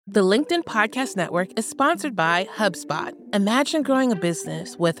The LinkedIn Podcast Network is sponsored by HubSpot. Imagine growing a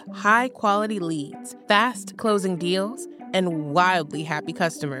business with high-quality leads, fast closing deals, and wildly happy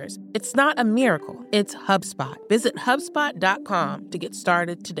customers. It's not a miracle, it's HubSpot. Visit HubSpot.com to get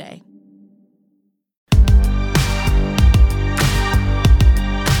started today.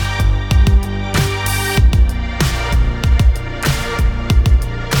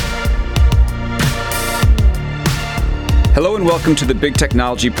 Hello and welcome to the Big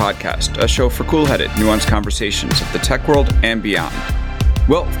Technology Podcast, a show for cool-headed, nuanced conversations of the tech world and beyond.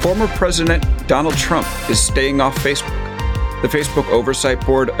 Well, former President Donald Trump is staying off Facebook. The Facebook Oversight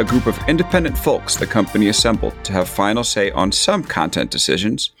Board, a group of independent folks the company assembled to have final say on some content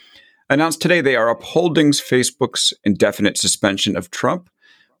decisions, announced today they are upholding Facebook's indefinite suspension of Trump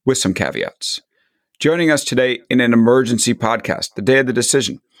with some caveats. Joining us today in an emergency podcast, the day of the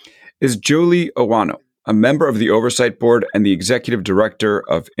decision, is Julie Owano, a member of the Oversight Board and the Executive Director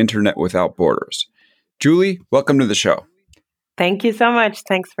of Internet Without Borders. Julie, welcome to the show. Thank you so much.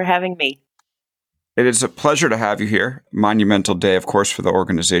 Thanks for having me. It is a pleasure to have you here. Monumental day, of course, for the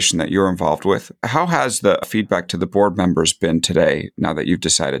organization that you're involved with. How has the feedback to the board members been today, now that you've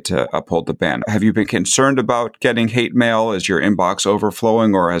decided to uphold the ban? Have you been concerned about getting hate mail? Is your inbox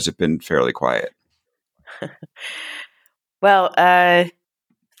overflowing, or has it been fairly quiet? Well,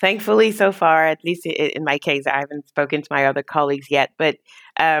 thankfully, so far, at least in my case, I haven't spoken to my other colleagues yet, but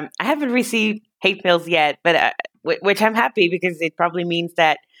I haven't received hate mails yet, but which I'm happy because it probably means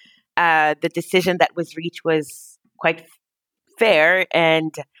that the decision that was reached was quite fair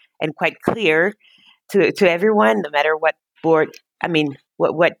and quite clear to everyone, no matter what board,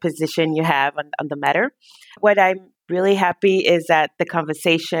 what position you have on the matter. What I'm really happy is that the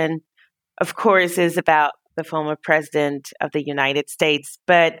conversation, of course, is about the former president of the United States,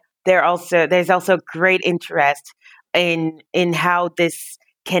 but there's also great interest in how this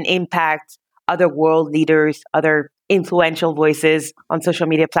can impact other world leaders, other influential voices on social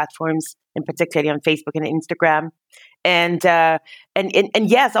media platforms, and particularly on Facebook and Instagram, and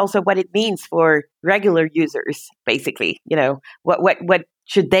yes, also what it means for regular users. Basically, what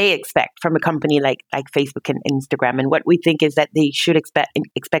should they expect from a company like Facebook and Instagram, and what we think is that they should expect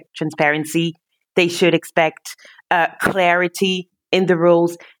transparency. They should expect clarity in the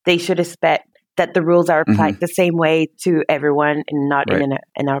rules. They should expect that the rules are applied the same way to everyone and not in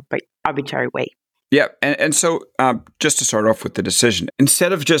an arbitrary way. Yeah. And so just to start off with the decision,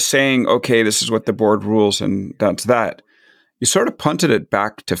 instead of just saying, okay, this is what the board rules and that's that, you sort of punted it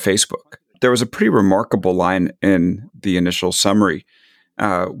back to Facebook. There was a pretty remarkable line in the initial summary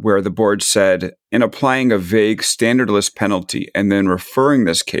where the board said, in applying a vague standardless penalty and then referring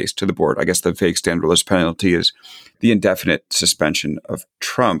this case to the board, I guess the vague standardless penalty is the indefinite suspension of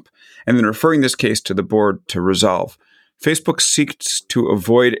Trump, and then referring this case to the board to resolve, Facebook seeks to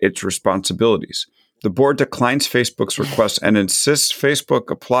avoid its responsibilities. The board declines Facebook's request and insists Facebook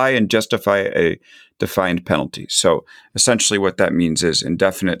apply and justify a defined penalty. So essentially what that means is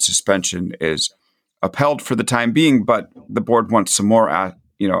indefinite suspension is upheld for the time being, but the board wants some more,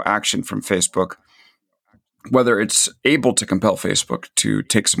 action from Facebook. Whether it's able to compel Facebook to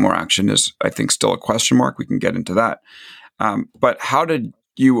take some more action is, I think, still a question mark. We can get into that. But how did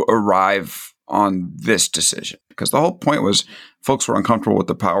you arrive on this decision? Because the whole point was folks were uncomfortable with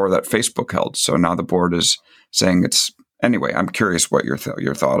the power that Facebook held. So now the board is saying it's anyway. I'm curious what your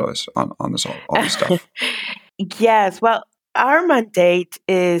thought is on this all this stuff. Yes. Well, our mandate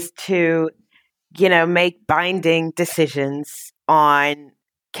is to make binding decisions on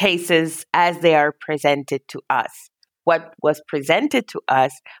cases as they are presented to us. What was presented to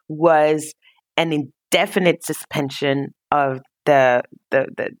us was an indefinite suspension of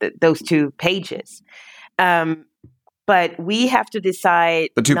those 2 pages. But we have to decide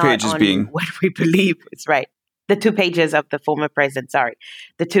the 2 pages being what we believe is right. The 2 pages of the former president,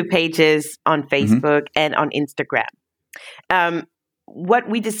 the 2 pages on Facebook and on Instagram. What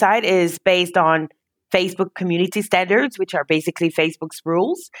we decide is based on Facebook community standards, which are basically Facebook's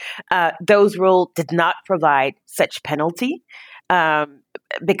rules. Those rules did not provide such penalty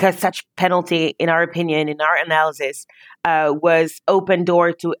because such penalty, in our opinion, in our analysis, was open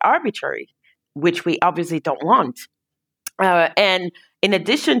door to arbitrary, which we obviously don't want. And in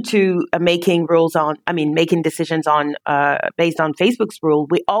addition to making decisions on based on Facebook's rule,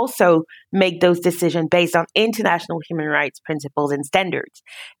 we also make those decisions based on international human rights principles and standards.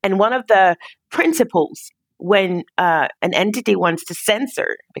 And one of the principles when an entity wants to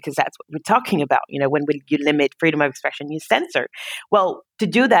censor, because that's what we're talking about, when you limit freedom of expression, you censor. Well, to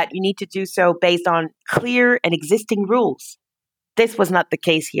do that, you need to do so based on clear and existing rules. This was not the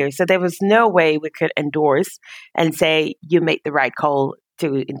case here. So there was no way we could endorse and say, you made the right call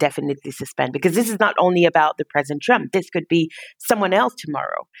to indefinitely suspend, because this is not only about the President Trump. This could be someone else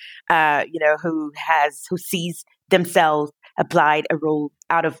tomorrow, who sees themselves applied a rule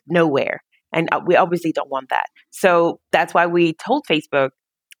out of nowhere. And we obviously don't want that. So that's why we told Facebook,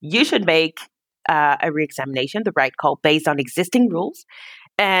 you should make a reexamination, the right call, based on existing rules.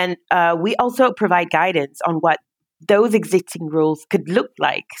 And we also provide guidance on what those existing rules could look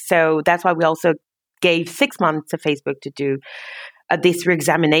like. So that's why we also gave 6 months to Facebook to do this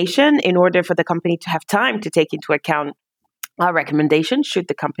reexamination in order for the company to have time to take into account our recommendations, should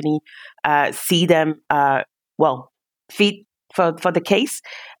the company see them, fit for the case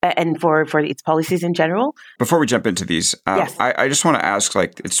and for its policies in general. Before we jump into these, Yes. I just want to ask,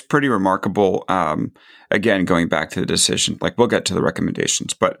 it's pretty remarkable, again, going back to the decision, we'll get to the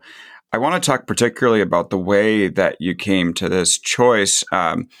recommendations, but I want to talk particularly about the way that you came to this choice.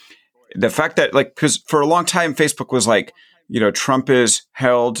 The fact that, because for a long time, Facebook was Trump is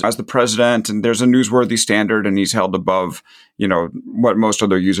held as the president and there's a newsworthy standard and he's held above, what most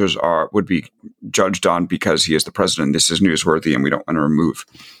other users would be judged on because he is the president. This is newsworthy and we don't want to remove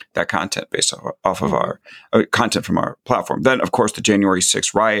that content based off of our content from our platform. Then, of course, the January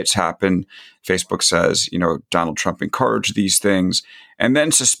 6th riots happen. Facebook says, Donald Trump encouraged these things and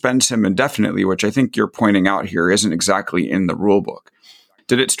then suspends him indefinitely, which I think you're pointing out here isn't exactly in the rule book.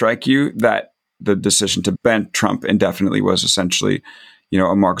 Did it strike you that the decision to ban Trump indefinitely was essentially,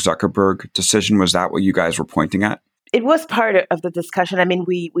 a Mark Zuckerberg decision? Was that what you guys were pointing at? It was part of the discussion. I mean,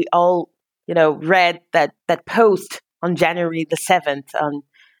 we all, read that post on January the 7th on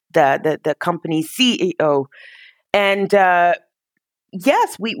the company's CEO. And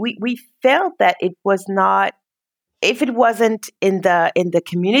yes, we felt that it was not, if it wasn't in the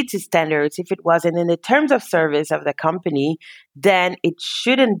community standards, if it wasn't in the terms of service of the company, then it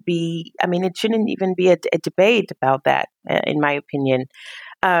shouldn't be. I mean, it shouldn't even be a debate about that, in my opinion.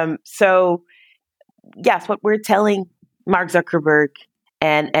 So, yes, what we're telling Mark Zuckerberg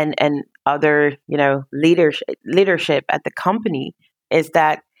and other leadership at the company is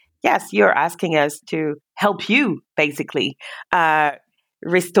that yes, you're asking us to help you basically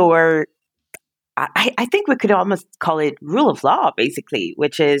restore. I think we could almost call it rule of law, basically,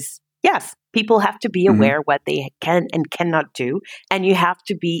 which is, yes, people have to be aware what they can and cannot do. And you have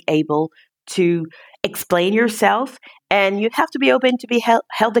to be able to explain yourself, and you have to be open to be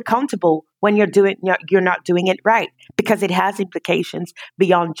held accountable when you're not doing it right, because it has implications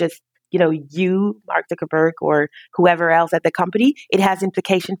beyond just, you, Mark Zuckerberg, or whoever else at the company. It has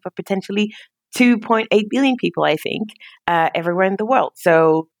implications for potentially 2.8 billion people, I think, everywhere in the world.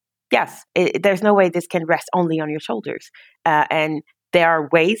 So, yes, there's no way this can rest only on your shoulders. And there are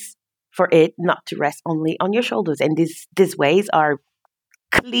ways for it not to rest only on your shoulders. And these ways are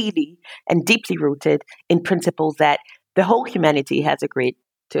clearly and deeply rooted in principles that the whole humanity has agreed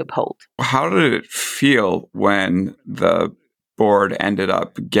to uphold. How did it feel when the board ended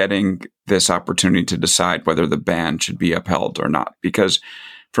up getting this opportunity to decide whether the ban should be upheld or not? Because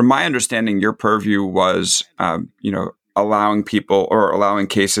from my understanding, your purview was, allowing people or allowing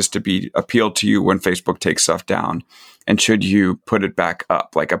cases to be appealed to you when Facebook takes stuff down. And should you put it back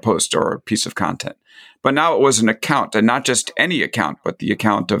up, like a post or a piece of content? But now it was an account, and not just any account, but the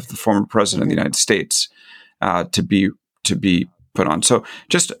account of the former president of the United States to be put on. So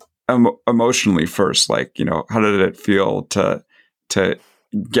just emotionally first, how did it feel to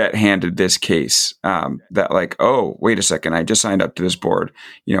get handed this case that oh, wait a second, I just signed up to this board.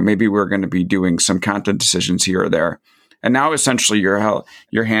 Maybe we're going to be doing some content decisions here or there. And now essentially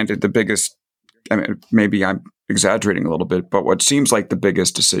you're handed the biggest, maybe I'm exaggerating a little bit, but what seems like the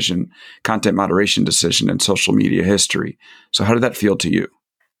biggest decision, content moderation decision in social media history. So how did that feel to you?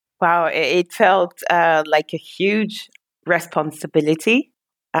 Wow, it felt like a huge responsibility.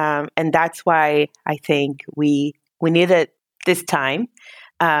 And that's why I think we needed this time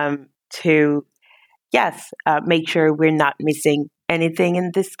to, make sure we're not missing anything in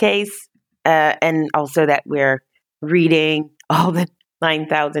this case. And also that we're reading all the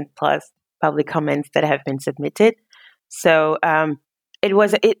 9,000 plus public comments that have been submitted. So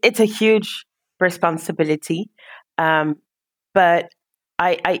it's a huge responsibility. But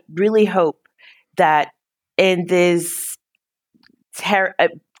I really hope that in this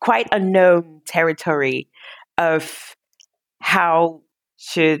quite unknown territory of how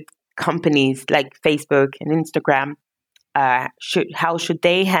should companies like Facebook and Instagram, how should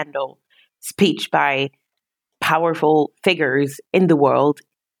they handle speech by powerful figures in the world,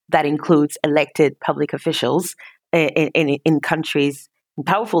 that includes elected public officials in countries, in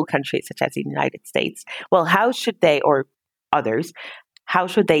powerful countries such as the United States. Well, how should they, or others, how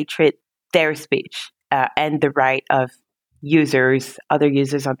should they treat their speech and the right of other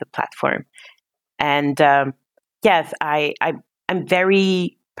users on the platform. And yes, I'm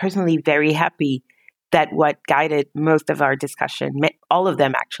personally very happy that what guided most of our discussion, all of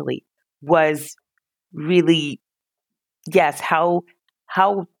them actually, was really, yes, how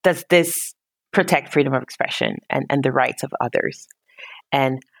does this protect freedom of expression and the rights of others?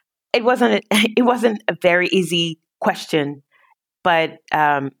 And it wasn't a very easy question, but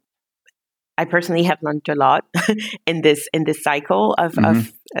I personally have learned a lot in this cycle of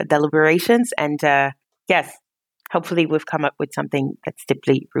deliberations, and yes, hopefully we've come up with something that's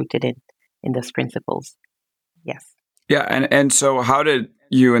deeply rooted in those principles. Yes. Yeah, and so how did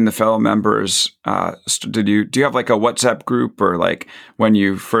you and the fellow members do you have like a WhatsApp group, or like when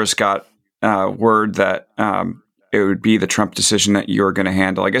you first got word that it would be the Trump decision that you were going to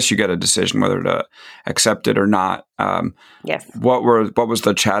handle? I guess you get a decision whether to accept it or not. Yes. What was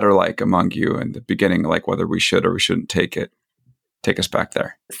the chatter like among you in the beginning, like whether we should or we shouldn't take it? Take us back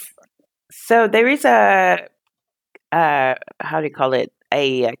there. So there is a how do you call it?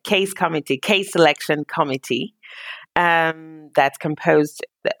 A case selection committee that's composed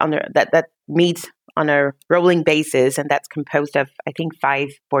that meets on a rolling basis, and that's composed of, I think, 5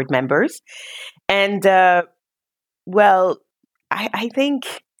 board members. And well, I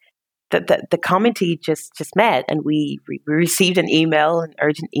think that the committee just met, and we received an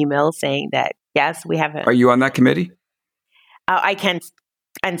urgent email saying that yes, we have. Are you on that committee? I can't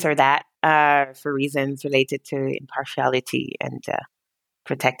answer that for reasons related to impartiality and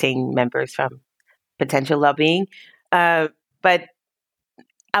protecting members from potential lobbying. But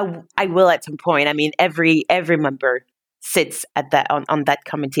I will at some point. I mean, every member sits at that on that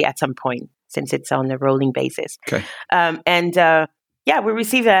committee at some point, since it's on a rolling basis. Okay. And yeah, we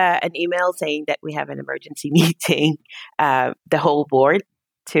received an email saying that we have an emergency meeting, the whole board,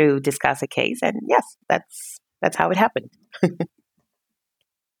 to discuss a case. And yes, that's how it happened.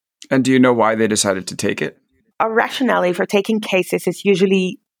 And do you know why they decided to take it? Our rationale for taking cases is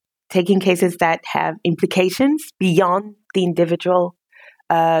usually taking cases that have implications beyond the individual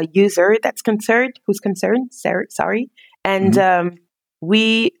user who's concerned. Sorry. And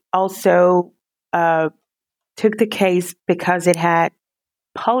we also took the case because it had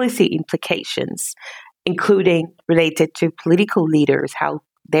policy implications, including related to political leaders, how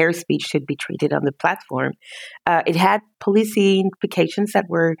their speech should be treated on the platform. It had policy implications that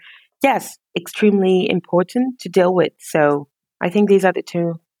were, yes, extremely important to deal with. So I think these are the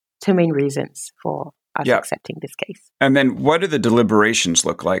two main reasons for us accepting this case. And then what do the deliberations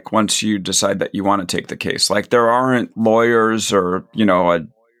look like once you decide that you want to take the case? Like, there aren't lawyers or, a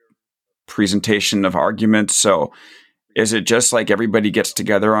presentation of arguments. So is it just like everybody gets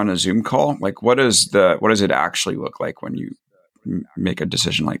together on a Zoom call? Like, what does it actually look like when you make a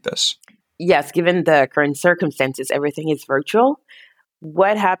decision like this? Yes, given the current circumstances, everything is virtual.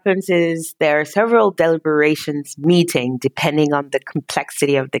 What happens is there are several deliberations meeting depending on the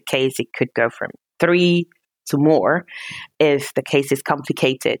complexity of the case. It could go from 3 to more if the case is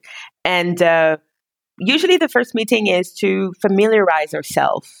complicated. And usually the first meeting is to familiarize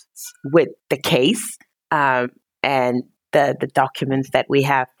ourselves with the case and the documents that we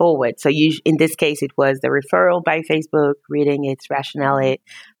have forward. So in this case, it was the referral by Facebook, reading its rationale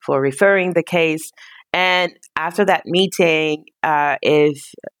for referring the case. And after that meeting,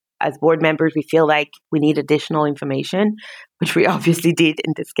 if as board members we feel like we need additional information, which we obviously did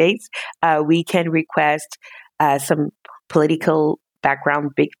in this case, we can request some political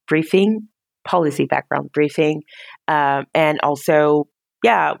background briefing, policy background briefing, and also,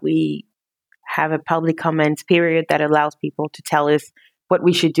 we have a public comments period that allows people to tell us what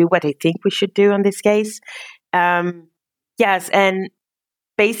we should do, what they think we should do on this case. Yes, and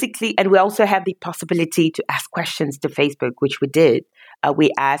basically, and we also have the possibility to ask questions to Facebook, which we did.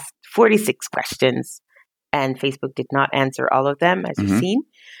 We asked 46 questions, and Facebook did not answer all of them, as you've seen.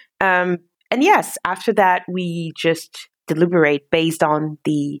 And yes, after that, we just deliberate based on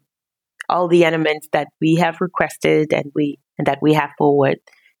all the elements that we have requested and that we have forward.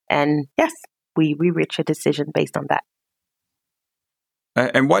 And yes, we reach a decision based on that.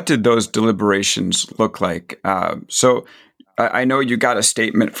 And what did those deliberations look like? So I know you got a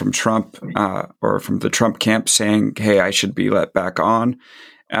statement from Trump or from the Trump camp saying, hey, I should be let back on.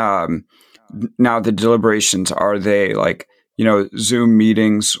 Now, the deliberations, are they like, Zoom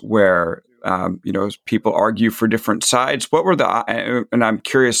meetings where, people argue for different sides? What were and I'm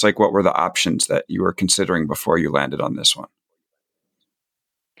curious, like, what were the options that you were considering before you landed on this one?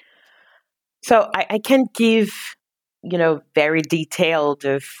 So I can't give very detailed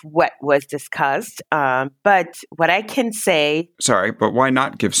of what was discussed. But what I can say... Sorry, but why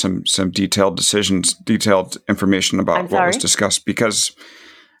not give some detailed information about what was discussed? Because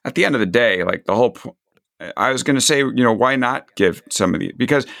at the end of the day, like the whole... I was going to say, why not give some of the...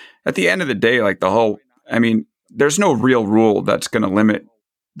 Because at the end of the day, like the whole... I mean, there's no real rule that's going to limit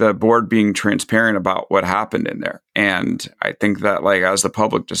the board being transparent about what happened in there. And I think that, like, as the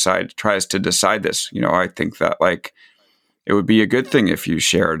public tries to decide this, I think that, like, it would be a good thing if you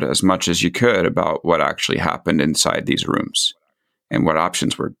shared as much as you could about what actually happened inside these rooms and what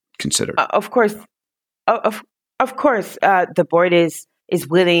options were considered. Of course, the board is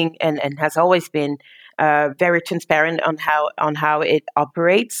willing and has always been very transparent on how it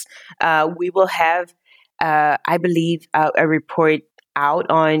operates. We will have, I believe, a report out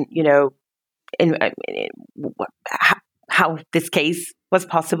on how this case was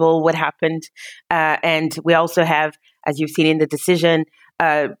possible, what happened, and we also have, as you've seen in the decision,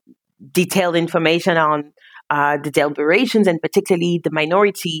 detailed information on the deliberations and particularly the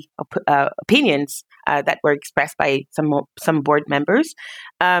minority opinions that were expressed by some board members.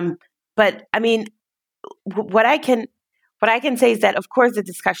 But I mean, what I can say is that, of course, the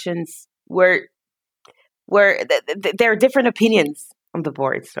discussions were there are different opinions on the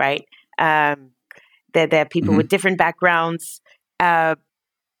boards, right? There are people with different backgrounds. But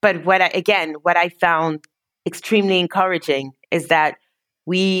what I found extremely encouraging is that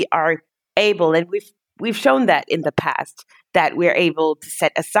we are able, and we've shown that in the past, that we're able to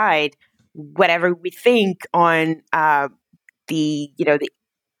set aside whatever we think on the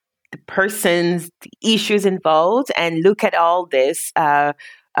persons, the issues involved, and look at all this,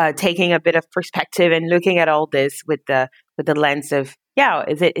 taking a bit of perspective and looking at all this with the lens of,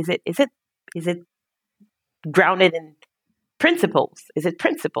 is it grounded in principles? Is it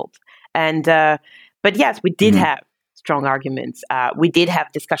principled? And but yes, we did have strong arguments. We did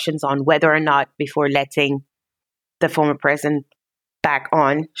have discussions on whether or not, before letting the former president back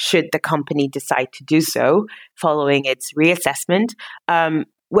on, should the company decide to do so following its reassessment.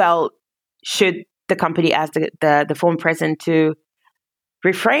 Should the company ask the former president to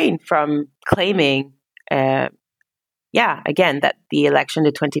refrain from claiming, again, that the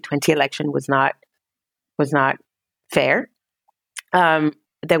 2020 election was not fair.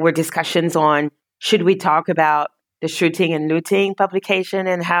 There were discussions on, should we talk about the shooting and looting publication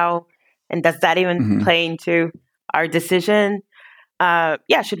and does that even play into our decision?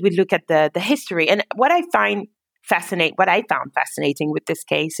 Should we look at the history? And what I found fascinating with this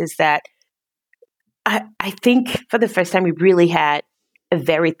case is that I think for the first time we really had a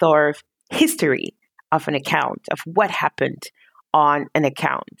very thorough history of an account, of what happened on an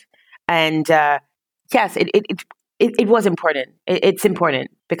account. And yes, it was important. It's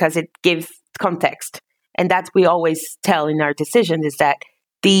important because it gives context. And that's we always tell in our decisions, is that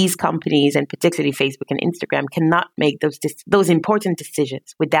these companies, and particularly Facebook and Instagram, cannot make those important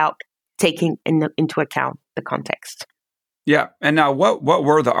decisions without taking into account the context. Yeah. And now what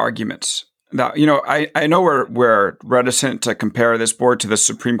were the arguments? Now, I know we're reticent to compare this board to the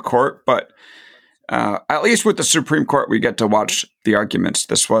Supreme Court, but at least with the Supreme Court, we get to watch the arguments.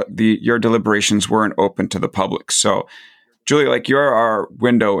 Your deliberations weren't open to the public. So, Julie, like, you're our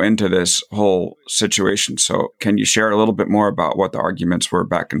window into this whole situation. So can you share a little bit more about what the arguments were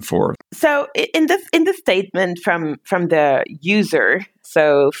back and forth? So in the statement from the user,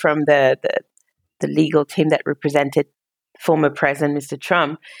 so from the legal team that represented former President Mr.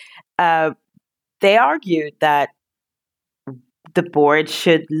 Trump, they argued that the board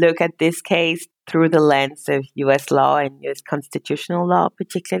should look at this case through the lens of U.S. law and U.S. constitutional law,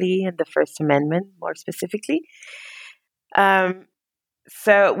 particularly, and the First Amendment more specifically.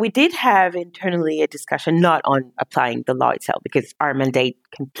 So we did have internally a discussion not on applying the law itself, because our mandate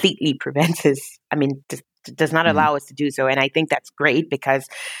completely prevents us. I mean, does not allow us to do so. And I think that's great, because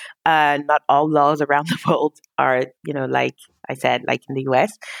not all laws around the world are, like I said, like in the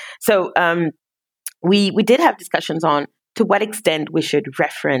US. So we did have discussions on to what extent we should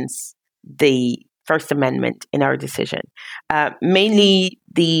reference the First Amendment in our decision. Mainly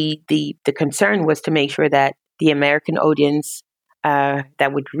the concern was to make sure that the American audience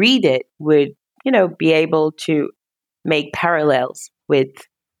that would read it would, be able to make parallels with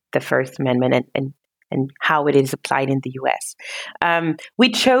the First Amendment and how it is applied in the U.S.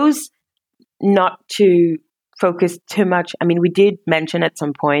 We chose not to focus too much. I mean, we did mention at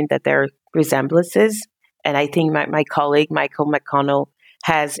some point that there are resemblances, and I think my colleague Michael McConnell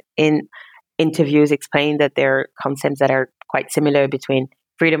has in interviews explained that there are concepts that are quite similar between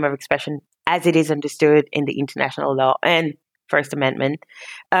freedom of expression as it is understood in the international law and First Amendment.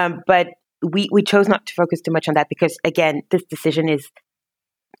 But we chose not to focus too much on that because, again, this decision is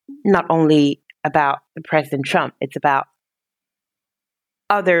not only about President Trump, it's about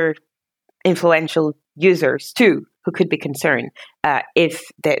other influential users too who could be concerned if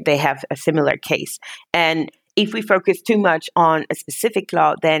they have a similar case. And if we focus too much on a specific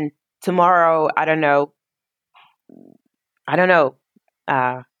law, then tomorrow, I don't know,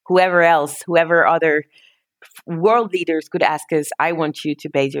 whoever other world leaders could ask us, I want you to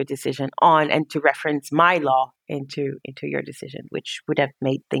base your decision on and to reference my law into your decision, which would have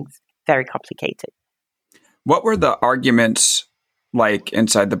made things very complicated. What were the arguments like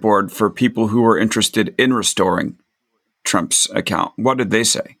inside the board for people who were interested in restoring Trump's account? What did they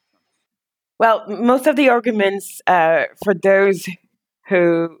say? Well, most of the arguments for those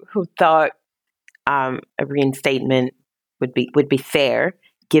who thought a reinstatement would be fair,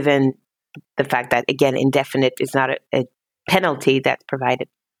 given the fact that, again, indefinite is not a penalty that's provided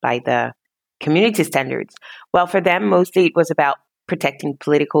by the community standards. Well, for them, mostly it was about protecting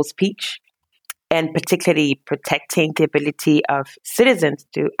political speech and particularly protecting the ability of citizens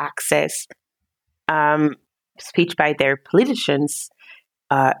to access speech by their politicians.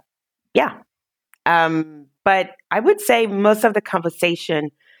 But I would say most of the conversation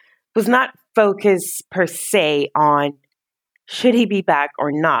was not focused per se on should he be back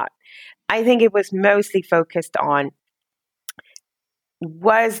or not. I think it was mostly focused on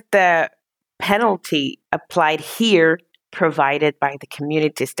was the penalty applied here provided by the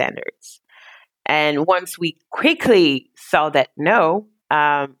community standards. And once we quickly saw that no,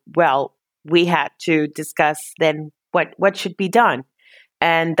 we had to discuss then what should be done.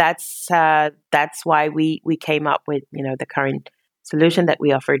 And that's why we came up with the current solution that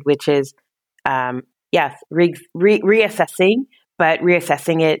we offered, which is reassessing, but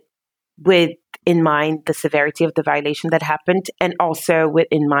reassessing it with in mind the severity of the violation that happened, and also with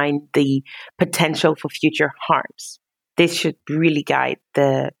in mind the potential for future harms. This should really guide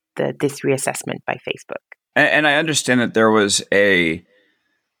this reassessment by Facebook. And I understand that there was an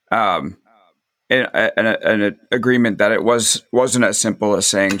agreement that it wasn't as simple as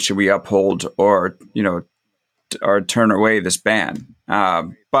saying should we uphold or turn away this ban.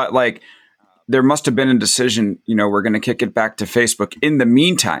 But like there must have been a decision. We're going to kick it back to Facebook. In the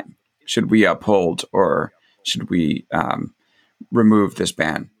meantime, should we uphold or should we remove this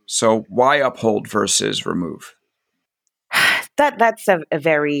ban? So why uphold versus remove? That's a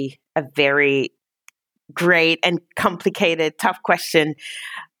very great and complicated, tough question.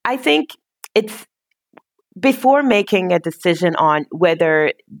 I think it's before making a decision on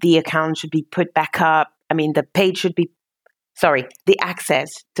whether the account should be put back up. I mean, the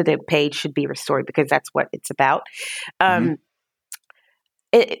access to the page should be restored because that's what it's about.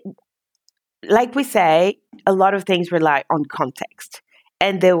 Like we say, a lot of things rely on context.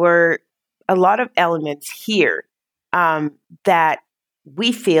 And there were a lot of elements here that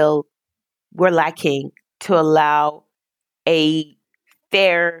we feel were lacking to allow a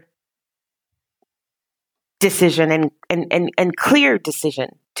fair decision and clear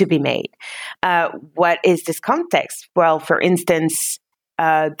decision to be made. What is this context? Well, for instance,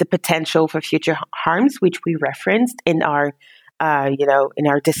 the potential for future harms, which we referenced in our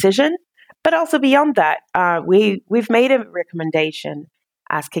decision. But also beyond that, we've made a recommendation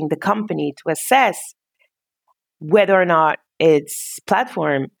asking the company to assess whether or not its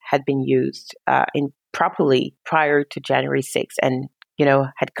platform had been used improperly prior to January 6th and,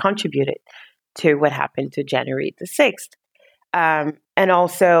 had contributed to what happened to January the 6th. And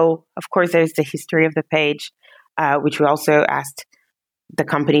also, of course, there's the history of the page, which we also asked the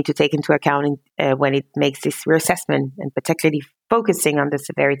company to take into account when it makes this reassessment, and particularly focusing on the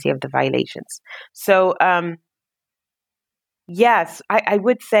severity of the violations. So, yes, I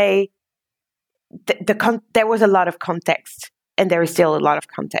would say there was a lot of context, and there is still a lot of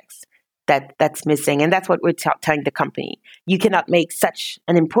context that's missing, and that's what we're telling the company. You cannot make such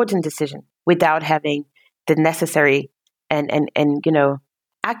an important decision without having the necessary and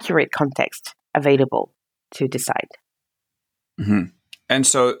accurate context available to decide. Mm-hmm. And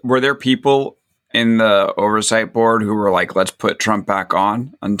so were there people in the oversight board who were like, let's put Trump back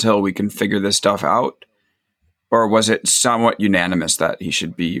on until we can figure this stuff out? Or was it somewhat unanimous that he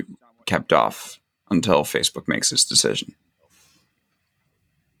should be kept off until Facebook makes this decision?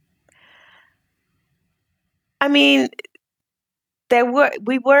 I mean,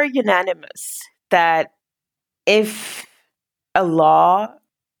 we were unanimous that if a law,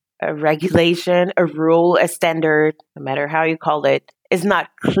 a regulation, a rule, a standard, no matter how you call it, is not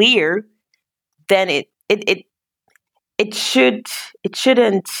clear, then it shouldn't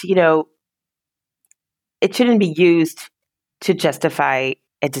be used to justify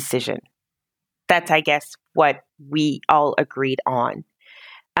a decision. That's, I guess, what we all agreed on.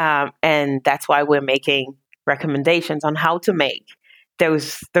 And that's why we're making recommendations on how to make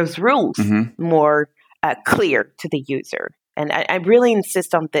those rules more clear to the user. And I really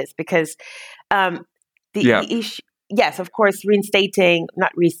insist on this because the issue, yes, of course,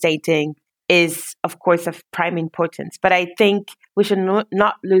 not restating is, of course, of prime importance. But I think we should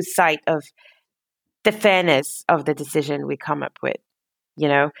not lose sight of the fairness of the decision we come up with.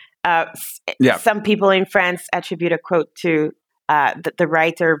 Some people in France attribute a quote to the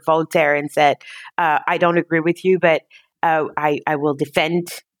writer Voltaire and said, I don't agree with you, but I will defend,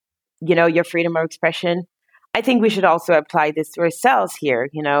 your freedom of expression. I think we should also apply this to ourselves here.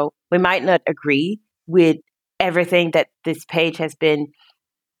 We might not agree with everything that this page has been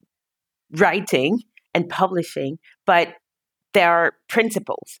writing and publishing, but there are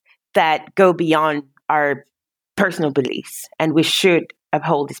principles that go beyond our personal beliefs, and we should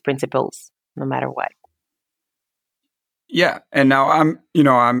uphold these principles no matter what. Yeah, and now I'm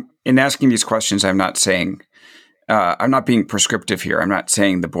in asking these questions, I'm not saying, I'm not being prescriptive here. I'm not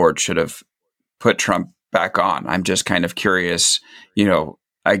saying the board should have put Trump back on. I'm just kind of curious,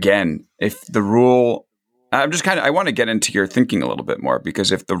 again, if the rule, I want to get into your thinking a little bit more,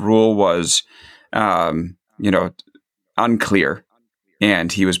 because if the rule was, unclear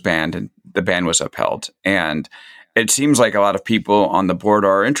and he was banned and the ban was upheld, and it seems like a lot of people on the board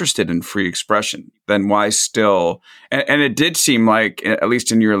are interested in free expression, then why still, and it did seem like, at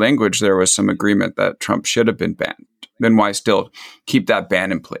least in your language, there was some agreement that Trump should have been banned. Then why still keep that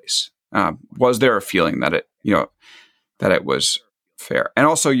ban in place? Was there a feeling that it was fair? And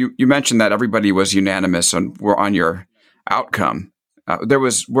also you mentioned that everybody was unanimous on your outcome.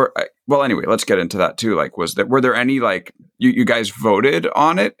 Anyway, let's get into that too. Like, were there any, like, you guys voted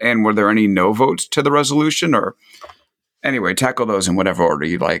on it, and were there any no votes to the resolution? Or anyway, tackle those in whatever order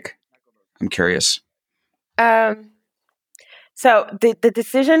you like. I'm curious. So the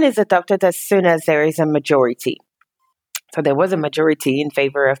decision is adopted as soon as there is a majority. So there was a majority in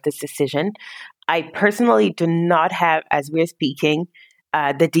favor of this decision. I personally do not have, as we're speaking,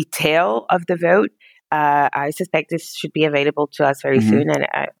 the detail of the vote. I suspect this should be available to us very soon, and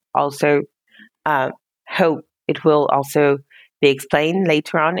I also hope it will also be explained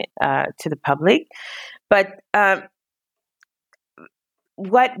later on to the public. But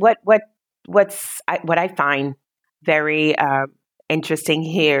what I find very interesting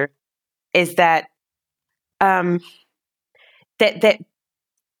here is that that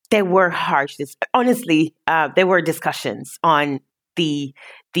there were harsh. Honestly, there were discussions on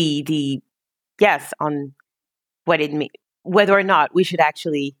on what it means, whether or not we should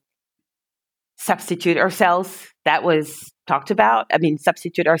actually substitute ourselves. That was talked about. I mean,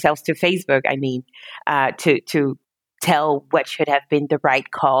 substitute ourselves to Facebook. I mean, to tell what should have been the right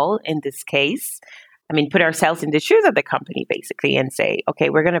call in this case. I mean, put ourselves in the shoes of the company, basically, and say, okay,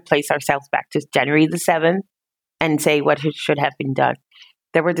 we're going to place ourselves back to January the 7th and say what should have been done.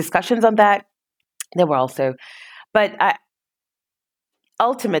 There were discussions on that. There were also, but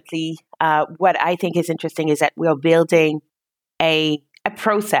ultimately, what I think is interesting is that we're building a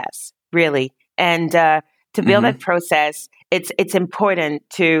process, really. And to build that process, it's important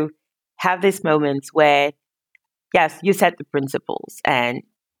to have these moments where, yes, you set the principles, and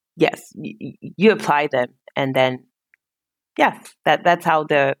yes, you apply them, and then, yes, that's how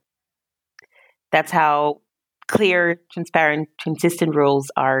clear, transparent, consistent rules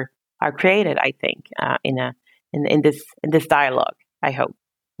are created. I think in this dialogue. I hope,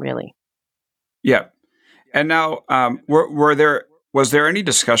 really. Yeah. And now, was there any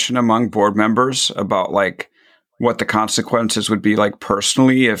discussion among board members about, like, what the consequences would be, like,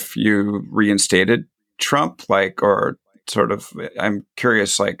 personally, if you reinstated Trump? Like, or sort of, I'm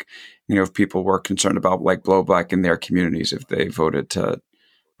curious, like, if people were concerned about, like, blowback in their communities if they voted to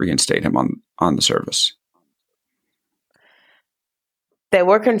reinstate him on the service. There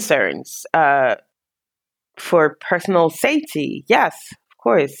were concerns for personal safety. Yes, of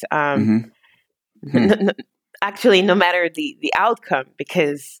course. Actually, no matter the outcome,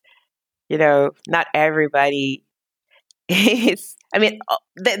 because, not everybody is, I mean,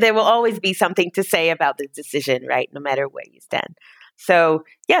 there will always be something to say about the decision, right? No matter where you stand. So,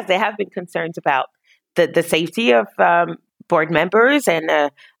 yes, there have been concerns about the safety of board members. And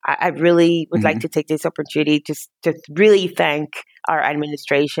I really would like to take this opportunity to really thank our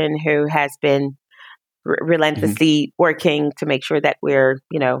administration, who has been relentlessly working to make sure that we're,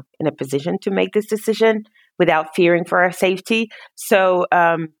 in a position to make this decision without fearing for our safety. So,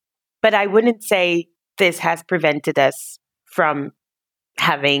 but I wouldn't say this has prevented us from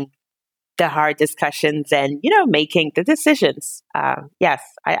having the hard discussions and, making the decisions. Yes,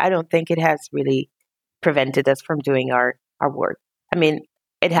 I don't think it has really prevented us from doing our work. I mean,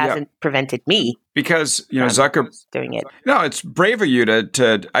 it hasn't prevented me because, from Zuckerberg doing it. No, it's brave of you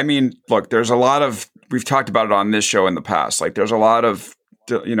to, I mean, look, there's a lot of, we've talked about it on this show in the past. Like there's a lot of,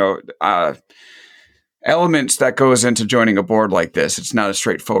 elements that goes into joining a board like this. It's not a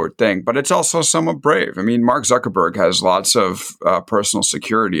straightforward thing, but it's also somewhat brave. I mean, Mark Zuckerberg has lots of personal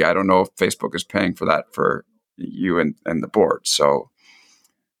security. I don't know if Facebook is paying for that for you and the board. So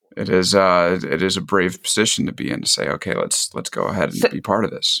it is a brave position to be in to say, okay, let's go ahead and be part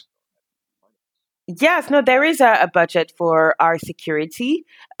of this. Yes, no, there is a budget for our security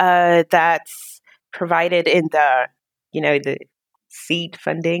that's provided in the seed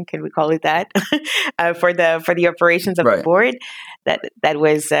funding, can we call it that, for the operations of the board that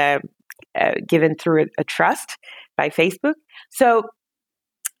was given through a trust by Facebook. So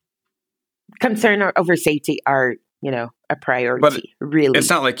concern over safety are a priority. But really, it's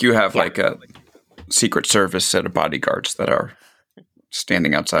not like you have like a Secret Service set of bodyguards that are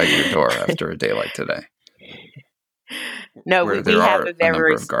standing outside your door after a day like today. No, we have a number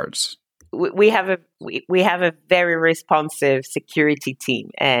of guards. We have a very responsive security team,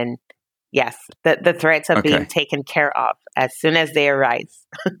 and yes, the threats are being taken care of as soon as they arise.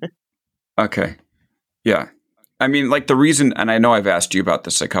 Okay, yeah. I mean, like the reason, and I know I've asked you about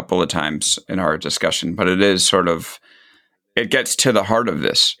this a couple of times in our discussion, but it is sort of, it gets to the heart of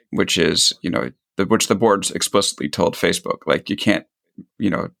this, which is, which the board's explicitly told Facebook, like you can't,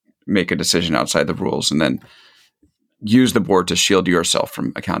 make a decision outside the rules and then use the board to shield yourself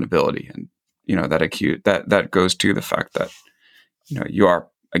from accountability. And, that goes to the fact that, you are,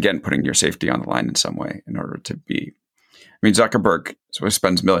 again, putting your safety on the line in some way in order to be, I mean, Zuckerberg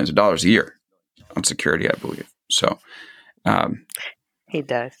spends millions of dollars a year on security, I believe. So, he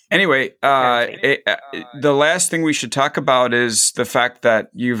does. Anyway, the last thing we should talk about is the fact that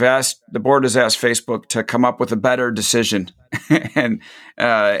the board has asked Facebook to come up with a better decision and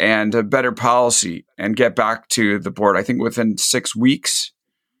a better policy and get back to the board. I think within 6 weeks.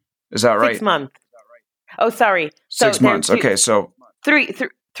 Is that right? 6 months. Oh, sorry. 6 months. Okay, so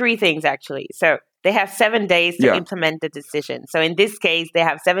three things actually. So they have 7 days to implement the decision. So in this case, they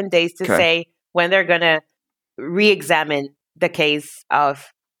have 7 days to say when they're going to re-examine the case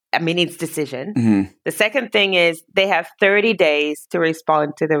of its decision. Mm-hmm. The second thing is they have 30 days to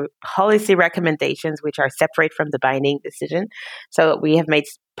respond to the policy recommendations, which are separate from the binding decision. So we have made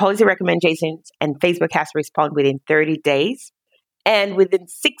policy recommendations and Facebook has to respond within 30 days. And within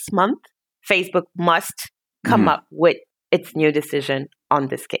 6 months, Facebook must come up with its new decision on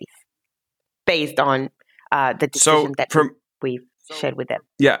this case based on the decision we've shared with them.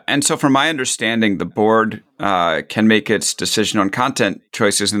 Yeah. And so from my understanding, the board can make its decision on content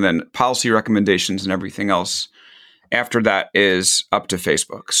choices and then policy recommendations and everything else after that is up to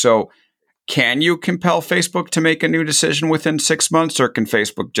Facebook. So can you compel Facebook to make a new decision within 6 months, or can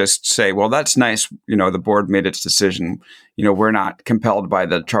Facebook just say, well, that's nice. The board made its decision. We're not compelled by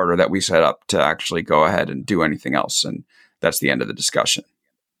the charter that we set up to actually go ahead and do anything else. And that's the end of the discussion.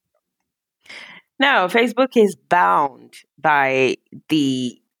 No, Facebook is bound by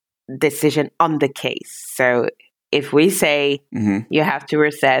the decision on the case. So if we say you have to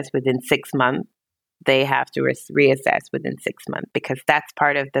reassess within 6 months, they have to reassess within 6 months because that's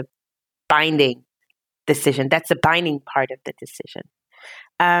part of the binding decision. That's the binding part of the decision.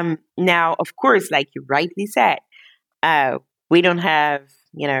 Now, of course, like you rightly said, we don't have,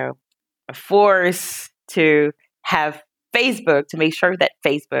 a force to have Facebook to make sure that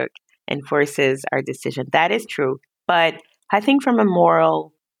Facebook enforces our decision. That is true. But I think from a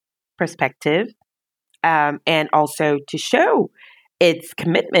moral perspective, and also to show its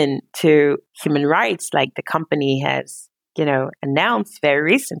commitment to human rights, like the company has, announced very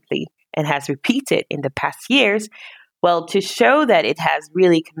recently and has repeated in the past years, well, to show that it has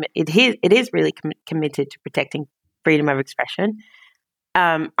really it is really committed to protecting freedom of expression.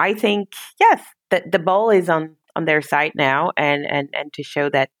 I think yes, that the ball is on their side now, and to show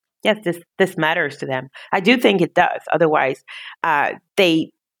that yes, this matters to them. I do think it does. Otherwise,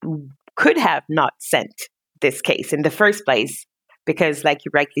 they could have not sent this case in the first place because, like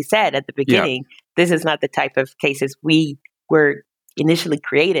you rightly said at the beginning, this is not the type of cases we were initially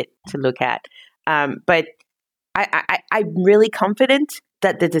created to look at. But I'm really confident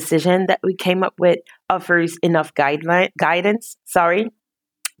that the decision that we came up with offers enough guidance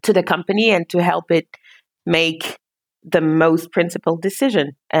to the company and to help it make the most principled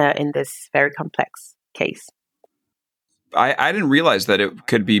decision in this very complex case. I didn't realize that it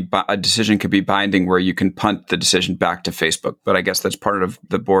could be a decision could be binding where you can punt the decision back to Facebook, but I guess that's part of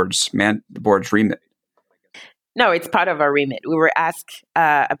the board's remit. No, it's part of our remit. We were asked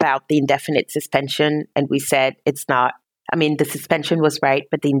about the indefinite suspension, and we said it's not. I mean, the suspension was right,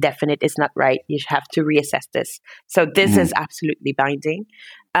 but the indefinite is not right. You have to reassess this. So this is absolutely binding.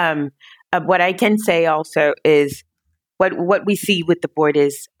 What I can say also is what we see with the board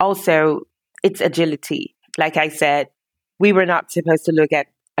is also its agility. Like I said, we were not supposed to look at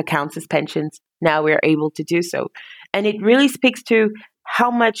account suspensions. Now we're able to do so. And it really speaks to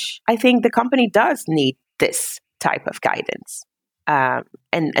how much I think the company does need this type of guidance.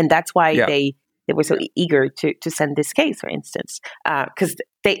 And that's why they were so eager to send this case, for instance, because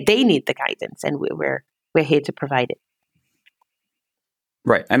they need the guidance, and we're here to provide it.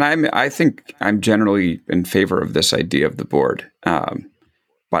 Right, and I think I'm generally in favor of this idea of the board,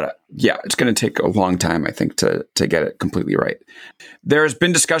 but it's going to take a long time, I think, to get it completely right. There's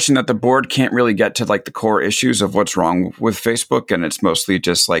been discussion that the board can't really get to like the core issues of what's wrong with Facebook, and it's mostly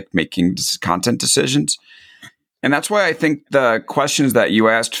just like making content decisions. And that's why I think the questions that you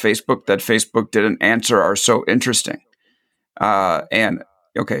asked Facebook that Facebook didn't answer are so interesting. So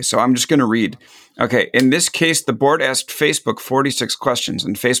I'm just going to read. Okay, in this case, the board asked Facebook 46 questions,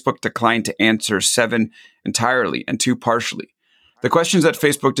 and Facebook declined to answer 7 entirely and 2 partially. The questions that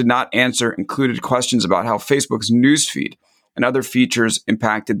Facebook did not answer included questions about how Facebook's newsfeed and other features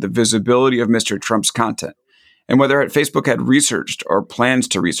impacted the visibility of Mr. Trump's content, and whether Facebook had researched or plans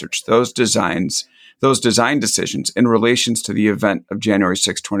to research those design decisions in relations to the event of January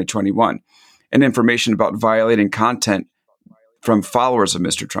 6, 2021, and information about violating content from followers of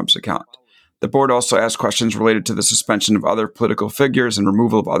Mr. Trump's account. The board also asked questions related to the suspension of other political figures and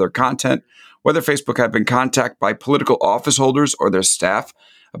removal of other content, whether Facebook had been contacted by political office holders or their staff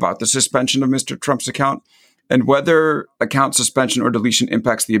about the suspension of Mr. Trump's account, and whether account suspension or deletion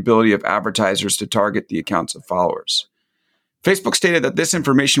impacts the ability of advertisers to target the accounts of followers. Facebook stated that this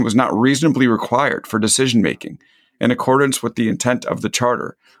information was not reasonably required for decision-making, in accordance with the intent of the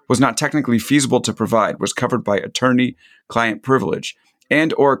charter, was not technically feasible to provide, was covered by attorney-client privilege,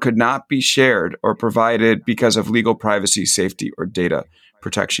 and or could not be shared or provided because of legal privacy, safety, or data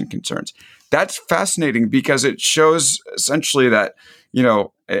protection concerns. That's fascinating because it shows essentially that,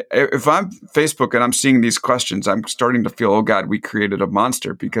 if I'm Facebook and I'm seeing these questions, I'm starting to feel, oh God, we created a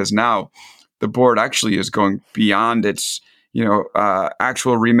monster, because now the board actually is going beyond its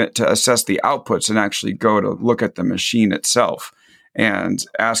actual remit to assess the outputs and actually go to look at the machine itself and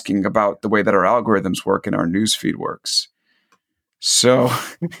asking about the way that our algorithms work and our newsfeed works. So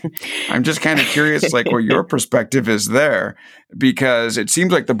I'm just kind of curious, like, what your perspective is there, because it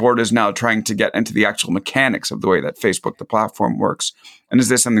seems like the board is now trying to get into the actual mechanics of the way that Facebook, the platform, works. And is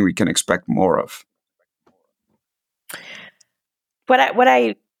this something we can expect more of? What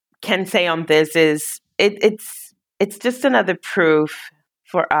I can say on this is it's just another proof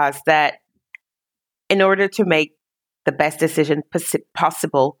for us that in order to make the best decision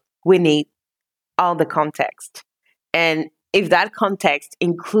possible, we need all the context. And if that context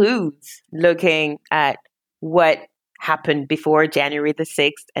includes looking at what happened before January the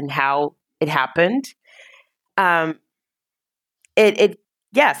 6th and how it happened,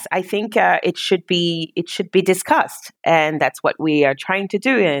 yes, I think it should be discussed, and that's what we are trying to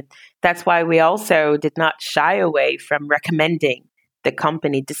do. And that's why we also did not shy away from recommending the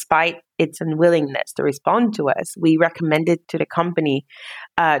company, despite its unwillingness to respond to us. We recommended to the company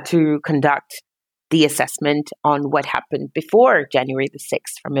to conduct the assessment on what happened before January the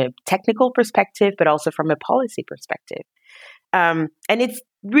 6th from a technical perspective, but also from a policy perspective. And it's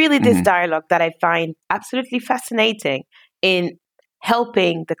really this dialogue that I find absolutely fascinating in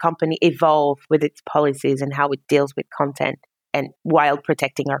helping the company evolve with its policies and how it deals with content, and while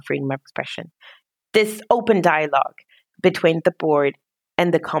protecting our freedom of expression. This open dialogue between the board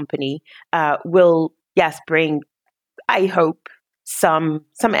and the company will, yes, bring, I hope, some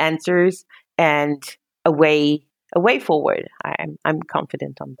answers and a way forward. I'm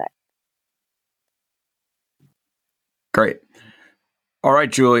confident on that. Great. All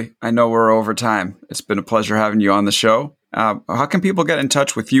right, Julie, I know we're over time. It's been a pleasure having you on the show. How can people get in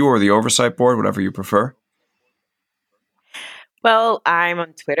touch with you or the Oversight Board, whatever you prefer? Well, I'm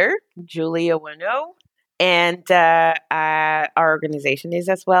on Twitter, Julie Owino, and our organization is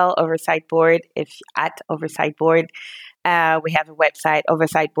as well, Oversight Board, at Oversight Board. We have a website,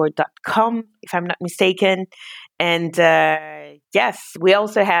 oversightboard.com, if I'm not mistaken. And yes, we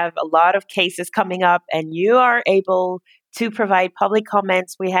also have a lot of cases coming up, and you are able to provide public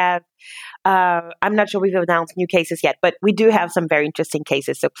comments. We have, I'm not sure we've announced new cases yet, but we do have some very interesting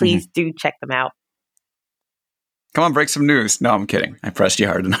cases. So please do check them out. Come on, break some news. No, I'm kidding. I pressed you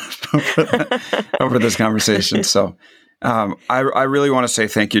hard enough over this conversation. So I really want to say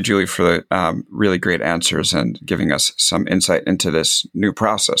thank you, Julie, for the really great answers and giving us some insight into this new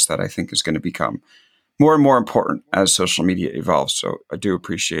process that I think is going to become more and more important as social media evolves. So I do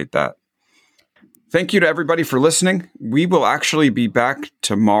appreciate that. Thank you to everybody for listening. We will actually be back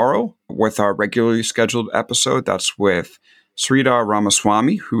tomorrow with our regularly scheduled episode. That's with Sridhar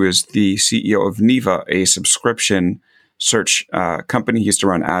Ramaswamy, who is the CEO of Neeva, a subscription search company. He used to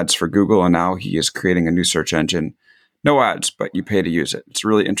run ads for Google, and now he is creating a new search engine. No ads, but you pay to use it. It's a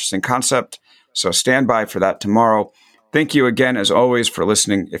really interesting concept. So stand by for that tomorrow. Thank you again, as always, for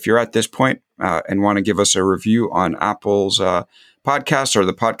listening. If you're at this point and want to give us a review on Apple's podcast or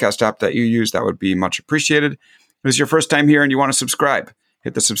the podcast app that you use, that would be much appreciated. If this is your first time here and you want to subscribe,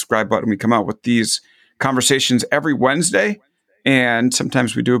 hit the subscribe button. We come out with these conversations every Wednesday, and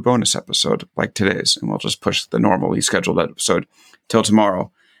sometimes we do a bonus episode like today's, and we'll just push the normally scheduled episode till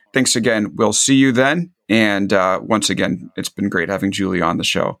tomorrow. Thanks again. We'll see you then. And once again, it's been great having Julie on the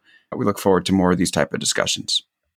show. We look forward to more of these type of discussions.